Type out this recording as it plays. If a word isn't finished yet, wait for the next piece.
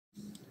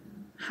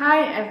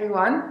Hi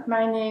everyone,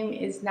 my name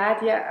is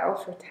Nadja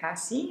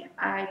Fertasi.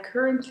 I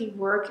currently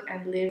work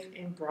and live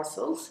in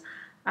Brussels.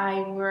 I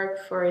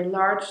work for a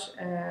large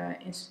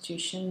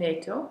institution,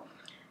 NATO,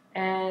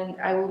 and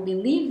I will be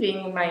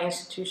leaving my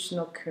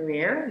institutional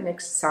career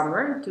next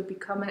summer to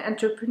become an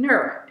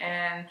entrepreneur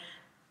and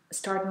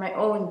start my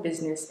own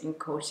business in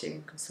coaching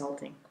and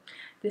consulting.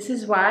 This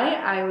is why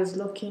I was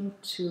looking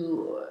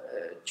to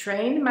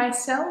train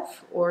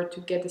myself or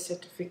to get a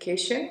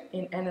certification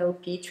in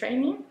NLP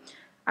training.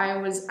 I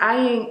was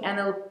eyeing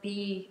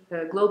NLP,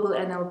 Global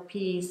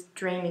NLP's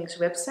trainings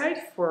website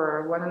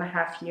for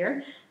 1.5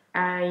 years.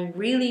 I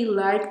really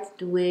liked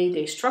the way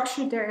they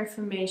structured their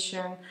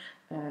information,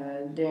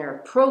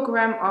 their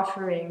program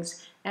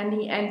offerings, and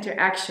the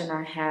interaction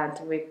I had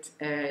with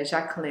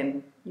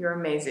Jacqueline. You're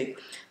amazing.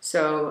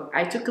 So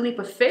I took a leap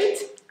of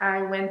faith.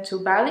 I went to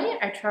Bali.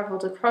 I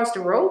traveled across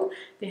the world.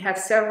 They have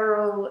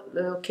several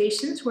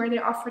locations where they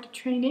offer the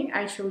training.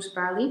 I chose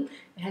Bali.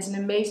 It has an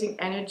amazing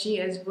energy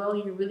as well.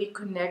 You really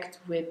connect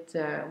with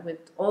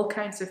all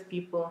kinds of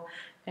people,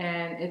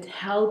 and it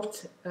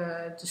helped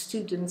the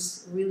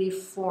students really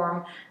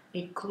form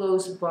a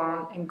close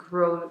bond and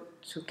grow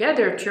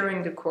together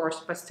during the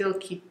course, but still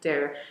keep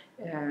their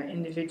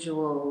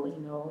individual,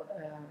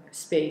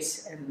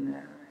 space and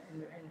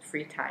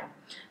free time.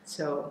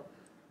 So,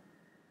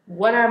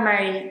 what are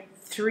my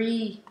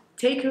 3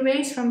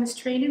 takeaways from this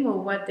training, or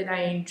what did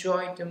I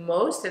enjoy the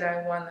most that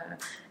I want to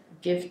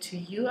give to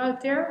you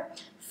out there?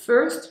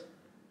 First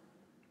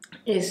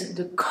is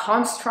the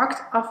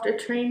construct of the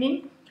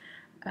training.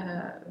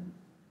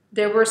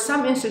 There were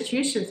some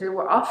institutions that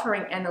were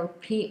offering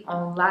NLP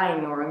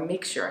online or a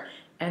mixture,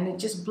 and it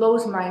just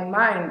blows my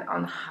mind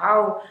on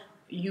how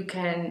you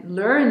can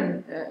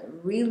learn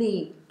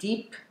really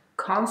deep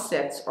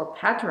concepts or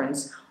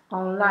patterns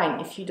online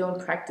if you don't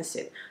practice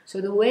it.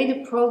 So the way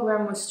the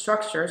program was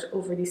structured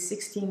over these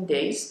 16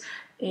 days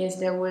is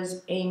there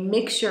was a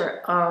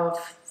mixture of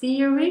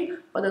theory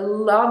but a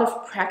lot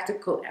of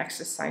practical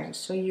exercises.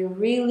 So you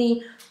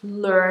really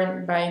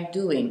learn by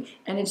doing,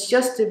 and it's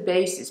just the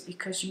basis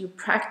because you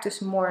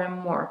practice more and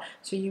more,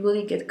 so you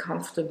really get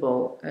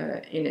comfortable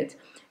in it.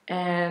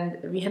 And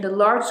we had a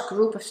large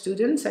group of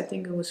students. I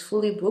think it was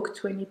fully booked,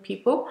 20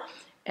 people,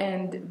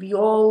 and we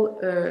all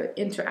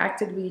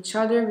interacted with each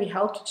other. We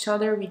helped each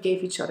other. We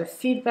gave each other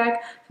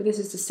feedback. So this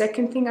is the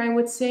second thing I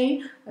would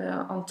say,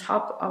 on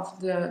top of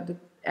the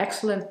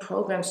excellent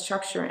program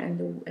structure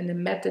and the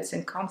methods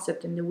and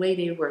concept and the way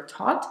they were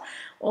taught.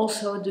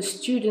 Also the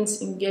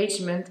students'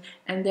 engagement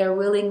and their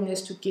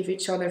willingness to give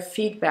each other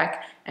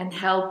feedback and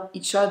help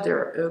each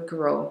other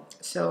grow.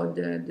 So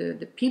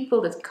the people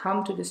that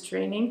come to this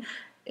training,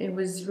 it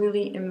was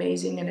really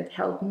amazing, and it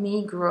helped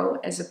me grow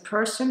as a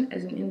person,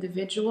 as an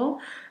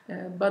individual,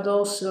 but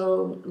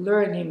also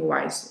learning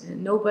wise.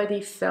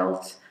 Nobody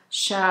felt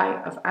shy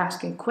of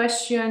asking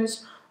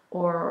questions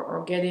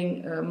or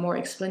getting more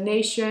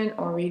explanation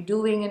or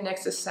redoing an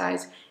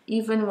exercise,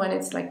 even when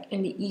it's like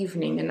in the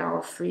evening in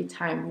our free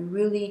time. We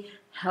really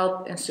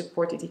helped and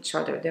supported each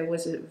other. There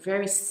was a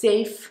very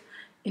safe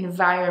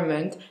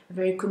environment, a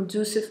very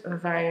conducive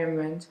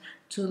environment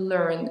to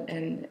learn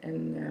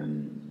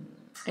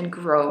and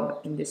grow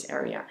in this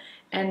area.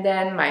 And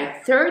then my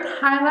third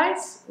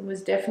highlights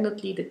was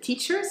definitely the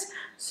teachers.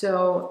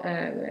 So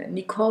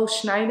Nicole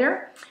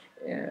Schneider,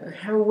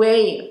 her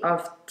way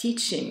of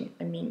teaching,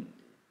 I mean,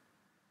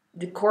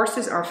 the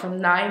courses are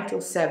from 9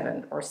 till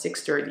 7 or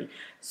 6:30.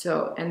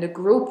 So, and the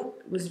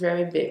group was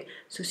very big.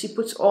 So she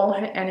puts all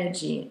her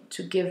energy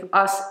to give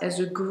us as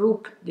a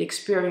group the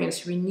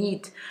experience we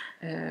need,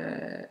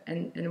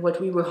 and what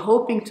we were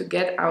hoping to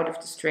get out of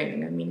this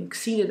training. I mean,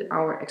 exceeded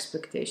our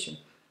expectation.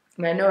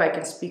 And I know I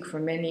can speak for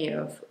many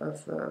or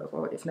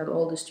if not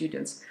all the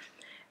students.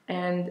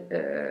 And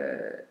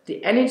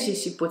the energy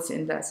she puts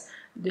in this,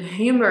 the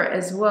humor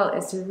as well.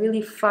 It's a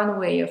really fun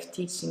way of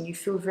teaching. You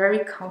feel very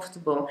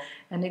comfortable.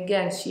 And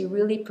again, she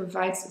really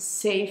provides a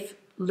safe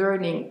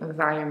learning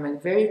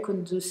environment, very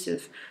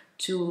conducive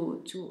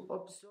to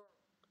absorb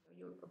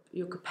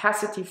your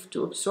capacity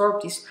to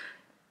absorb these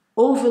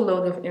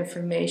overload of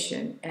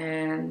information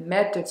and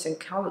methods and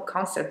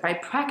concept by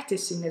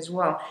practicing as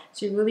well.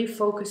 She really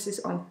focuses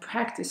on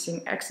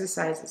practicing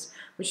exercises,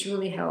 which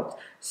really helped.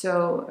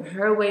 So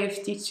her way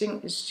of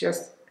teaching is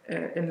just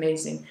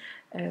amazing.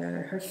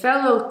 Her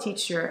fellow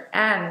teacher,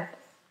 Anne,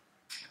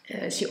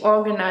 she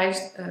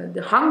organized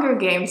the Hunger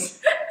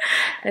Games,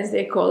 as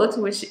they call it,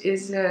 which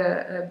is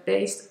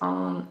based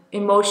on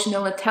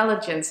emotional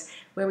intelligence,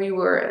 where we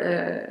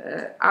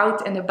were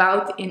out and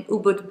about in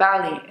Ubud,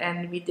 Bali,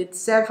 and we did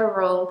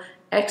several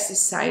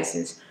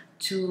exercises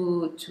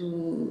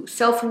to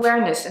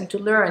self-awareness and to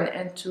learn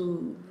and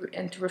to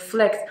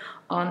reflect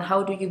on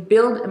how do you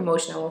build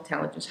emotional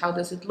intelligence, how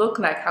does it look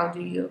like, how do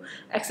you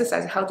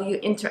exercise, how do you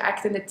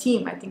interact in a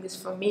team. I think this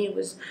for me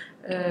was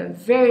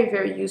very,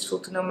 very useful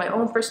to know my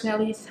own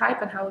personality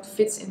type and how it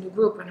fits in the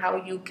group, and how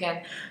you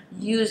can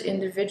use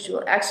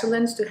individual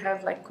excellence to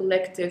have like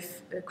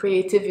collective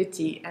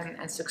creativity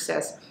and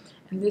success.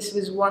 And this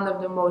was one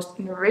of the most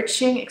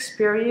enriching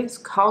experience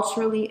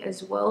culturally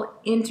as well,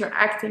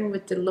 interacting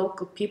with the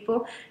local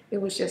people.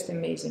 It was just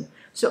amazing.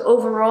 So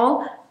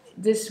overall,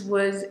 this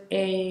was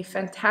a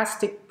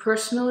fantastic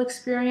personal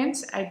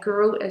experience. I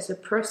grew as a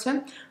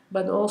person,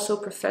 but also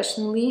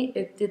professionally.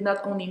 It did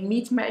not only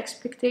meet my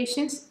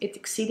expectations, it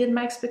exceeded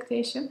my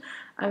expectation.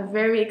 I'm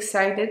very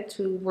excited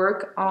to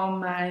work on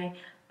my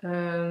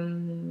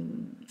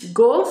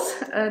goals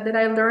that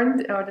I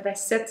learned or that I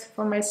set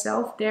for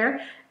myself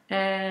there,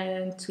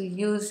 and to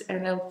use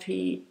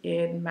NLP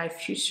in my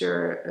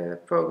future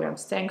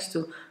programs, thanks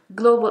to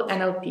Global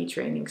NLP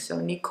Training.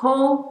 So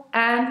Nicole,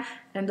 Anne,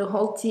 and the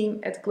whole team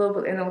at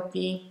Global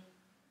NLP,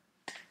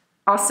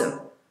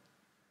 awesome.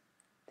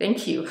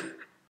 Thank you.